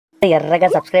ఎర్రగా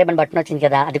సబ్స్క్రైబ్ అని బటన్ వచ్చింది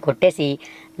కదా, అది కొట్టేసి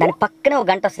దాని పక్కనే ఒక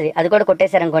గంట వస్తుంది, అది కూడా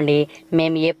కొట్టేశారనుకోండి,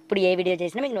 మేము ఎప్పుడు ఏ వీడియో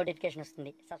చేసినా మీకు నోటిఫికేషన్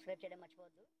వస్తుంది. సబ్స్క్రైబ్ చేయడం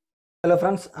మర్చిపోవద్దు. హలో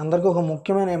ఫ్రెండ్స్, అందరికీ ఒక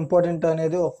ముఖ్యమైన ఇంపార్టెంట్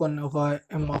అనేది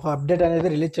ఒక అప్డేట్ అనేది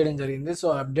రిలీజ్ చేయడం జరిగింది. సో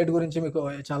అప్డేట్ గురించి మీకు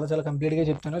చాలా కంప్లీట్గా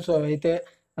చెప్తాను. సో అయితే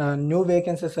న్యూ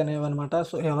వేకెన్సీస్ అనేవి అనమాట.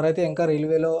 సో ఎవరైతే ఇంకా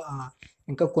రైల్వేలో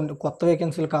ఇంకా కొన్ని కొత్త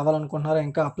వేకెన్సీలు కావాలనుకుంటున్నారో,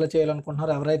 ఇంకా అప్లై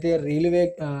చేయాలనుకుంటున్నారో, ఎవరైతే రైల్వే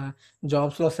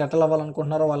జాబ్స్లో సెటిల్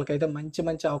అవ్వాలనుకుంటున్నారో వాళ్ళకైతే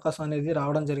మంచి అవకాశం అనేది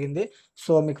రావడం జరిగింది.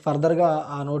 సో మీకు ఫర్దర్గా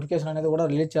ఆ నోటిఫికేషన్ అనేది కూడా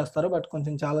రిలీజ్ చేస్తారు, బట్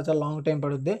కొంచెం చాలా లాంగ్ టైం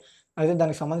పడుద్ది. అయితే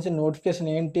దానికి సంబంధించిన నోటిఫికేషన్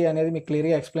ఏంటి అనేది మీకు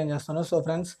క్లియర్గా ఎక్స్ప్లెయిన్ చేస్తాను. సో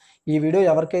ఫ్రెండ్స్, ఈ వీడియో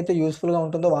ఎవరికైతే యూస్ఫుల్గా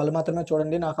ఉంటుందో వాళ్ళు మాత్రమే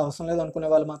చూడండి. నాకు అవసరం లేదు అనుకునే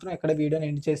వాళ్ళు మాత్రం ఇక్కడ వీడియోని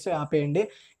ఎండ్ చేసి ఆపేయండి.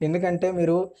 ఎందుకంటే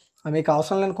మీకు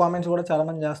అవసరం లేని కామెంట్స్ కూడా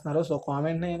చాలామంది చేస్తున్నారు. సో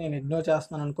కామెంట్ని నేను ఇగ్నోర్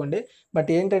చేస్తున్నాను అనుకోండి, బట్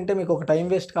ఏంటంటే మీకు ఒక టైం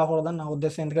వేస్ట్ కాకూడదని నా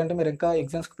ఉద్దేశం. ఎందుకంటే మీరు ఇంకా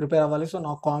ఎగ్జామ్స్కి ప్రిపేర్ అవ్వాలి. సో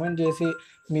నాకు కామెంట్ చేసి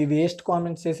మీ వేస్ట్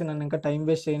కామెంట్స్ చేసి నన్ను ఇంకా టైం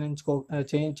వేస్ట్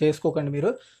చేసుకోకండి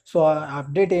మీరు. సో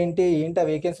అప్డేట్ ఏంటి ఆ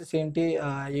వేకెన్సీస్ ఏంటి,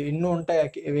 ఎన్ని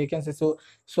ఉంటాయి వేకెన్సీస్,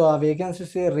 సో ఆ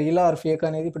వేకెన్సీస్ రియల్ ఆర్ ఫేక్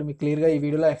అనేది ఇప్పుడు మీకు క్లియర్గా ఈ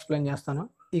వీడియోలో ఎక్స్ప్లెయిన్ చేస్తాను.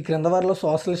 ఈ క్రింద వారిలో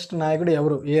సోషలిస్ట్ నాయకుడు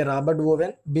ఎవరు? ఏ Robert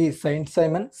oven, B Saint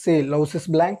Simon, C లౌసిస్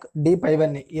blank, D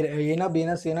పైవన్నీ. ఏనా,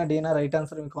 బీనా, సీనా, డీనా రైట్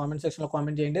ఆన్సర్ మీ కామెంట్ సెక్షన్లో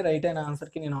కామెంట్ చేయండి. రైట్ అయిన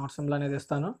ఆన్సర్కి నేను ఆట్ సింబల్ అనేది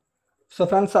ఇస్తాను. సో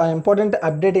ఫ్రెండ్స్, ఆ ఇంపార్టెంట్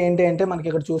అప్డేట్ ఏంటి అంటే మనకి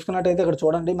ఇక్కడ చూసుకున్నట్టయితే ఇక్కడ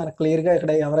చూడండి, మనకి క్లియర్గా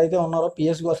ఇక్కడ ఎవరైతే ఉన్నారో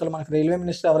పిఎస్ గోయల్, మనకి రైల్వే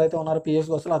మినిస్టర్ ఎవరైతే ఉన్నారో పిఎస్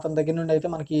గోయల్, అతని దగ్గర నుండి అయితే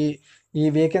మనకి ఈ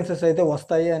వేకెన్సీస్ అయితే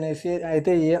వస్తాయి అనేసి,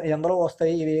 అయితే ఎందులో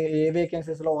వస్తాయి, ఏ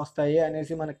వేకెన్సీస్లో వస్తాయి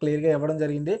అనేసి మనకి క్లియర్గా ఇవ్వడం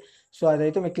జరిగింది. సో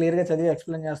అదైతే మీకు క్లియర్గా చదివి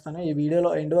ఎక్స్ప్లెయిన్ చేస్తాను. ఈ వీడియోలో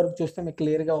ఎండ్ వరకు చూస్తే మీకు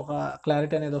క్లియర్గా ఒక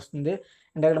క్లారిటీ అనేది వస్తుంది.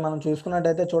 అంటే ఇక్కడ మనం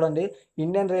చూసుకున్నట్టయితే చూడండి,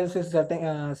 Indian railways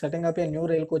setting up a new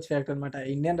rail coach factory అనమాట.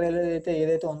 ఇండియన్ రైల్వే అయితే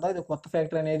ఏదైతే ఉందో ఇది కొత్త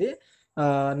ఫ్యాక్టరీ అనేది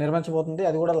నిర్మించబోతుంది.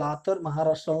 అది కూడా లాతూర్,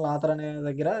 మహారాష్ట్రలో లాతూర్ అనే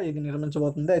దగ్గర ఇది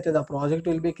నిర్మించబోతుంది. అయితే the project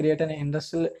will be create an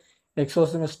industrial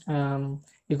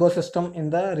ecosystem in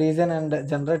the reason and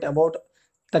generate about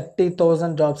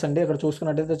 30,000 jobs అండి. ఇక్కడ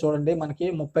చూసుకున్నట్టయితే చూడండి, మనకి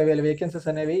 30,000 వేకెన్సీస్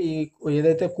అనేవి ఈ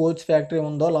ఏదైతే కోచ్ ఫ్యాక్టరీ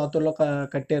ఉందో లాతూర్లో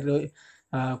కట్టారు,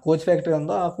 కోచ్ ఫ్యాక్టరీ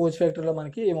ఉందో ఆ కోచ్ ఫ్యాక్టరీలో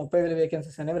మనకి 30,000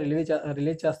 వేకెన్సీస్ అనేవి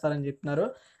రిలీజ్ చేస్తారని చెప్తున్నారు.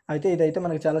 అయితే ఇదైతే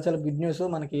మనకి చాలా గుడ్ న్యూస్.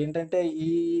 మనకి ఏంటంటే ఈ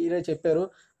ఇయరే చెప్పారు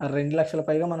 2 లక్షల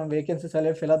పైగా మనం వేకెన్సీస్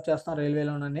అనేవి ఫిలప్ చేస్తాం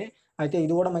రైల్వేలోనని. అయితే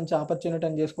ఇది కూడా మంచి ఆపర్చునిటీ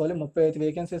అని చేసుకోవాలి. 35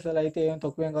 వేకెన్సీస్ అయితే ఏం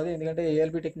తక్కువేం కాదు. ఎందుకంటే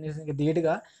ఏఎల్బీ టెక్నీషియన్కి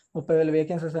ధీటుగా 30,000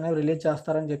 వేకెన్సీస్ అనేవి రిలీజ్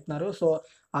చేస్తారని చెప్తున్నారు. సో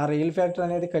ఆ రైల్ ఫ్యాక్టరీ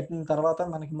అనేది కట్టిన తర్వాత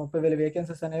మనకి 30,000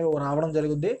 వేకెన్సీస్ అనేవి రావడం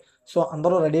జరుగుద్ది. సో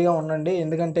అందరూ రెడీగా ఉండండి.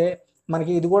 ఎందుకంటే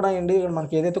మనకి ఇది కూడా అండి,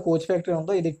 మనకి ఏదైతే కోచ్ ఫ్యాక్టరీ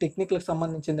ఉందో ఇది టెక్నికల్కి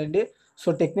సంబంధించిందండి. సో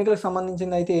టెక్నికల్కి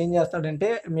సంబంధించింది అయితే ఏం చేస్తాడంటే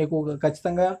మీకు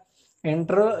ఖచ్చితంగా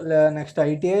inter, next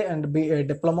ITI and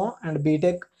diploma and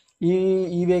BTech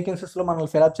ఈ వేకెన్సీస్లో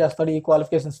మనల్ని ఫిలప్ చేస్తాడు ఈ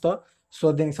క్వాలిఫికేషన్స్తో. సో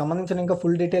దీనికి సంబంధించిన ఇంకా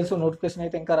ఫుల్ డీటెయిల్స్ నోటిఫికేషన్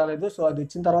అయితే ఇంకా రాలేదు. సో అది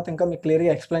ఇచ్చిన తర్వాత ఇంకా మీకు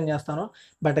క్లియర్గా ఎక్స్ప్లెయిన్ చేస్తాను.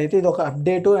 బట్ అయితే ఇది ఒక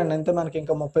అప్డేటు, అండ్ అయితే మనకి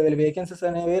ఇంకా 30,000 వేకెన్సీస్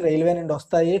అనేవి రైల్వే నుండి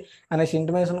వస్తాయి అనేసి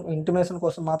ఇంటిమేషన్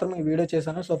కోసం మాత్రం ఈ వీడియో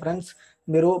చేశాను. సో ఫ్రెండ్స్,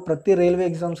 మీరు ప్రతి రైల్వే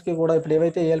ఎగ్జామ్స్కి కూడా ఇప్పుడు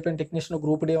ఏవైతే ఏఎల్పీ టెక్నీషియన్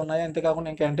గ్రూప్ డి ఉన్నాయో,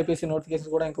 అంతేకాకుండా ఇంకా ఎన్టీపీసీ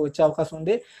నోటిఫికేషన్ కూడా ఇంకా వచ్చే అవకాశం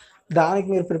ఉంది. దానికి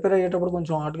మీరు ప్రిపేర్ అయ్యేటప్పుడు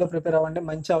కొంచెం హార్డ్గా ప్రిపేర్ అవ్వండి.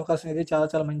 మంచి అవకాశం ఇది,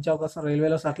 చాలా మంచి అవకాశం.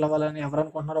 రైల్వేలో సెటిల్ అవ్వాలని ఎవరు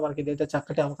అనుకుంటున్నారో వాళ్ళకి ఇదైతే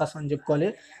చక్కటి అవకాశం అని చెప్పుకోవాలి.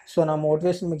 సో నా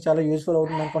మోటివేషన్ మీకు చాలా యూస్ఫుల్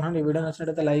అవుతుంది అనుకుంటున్నాను. ఈ వీడియో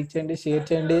నచ్చినట్లయితే లైక్ చేయండి, షేర్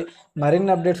చేయండి.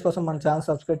 మరిన్ని అప్డేట్స్ కోసం మన ఛానల్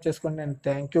సబ్స్క్రైబ్ చేసుకోండి. And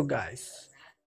thank you guys.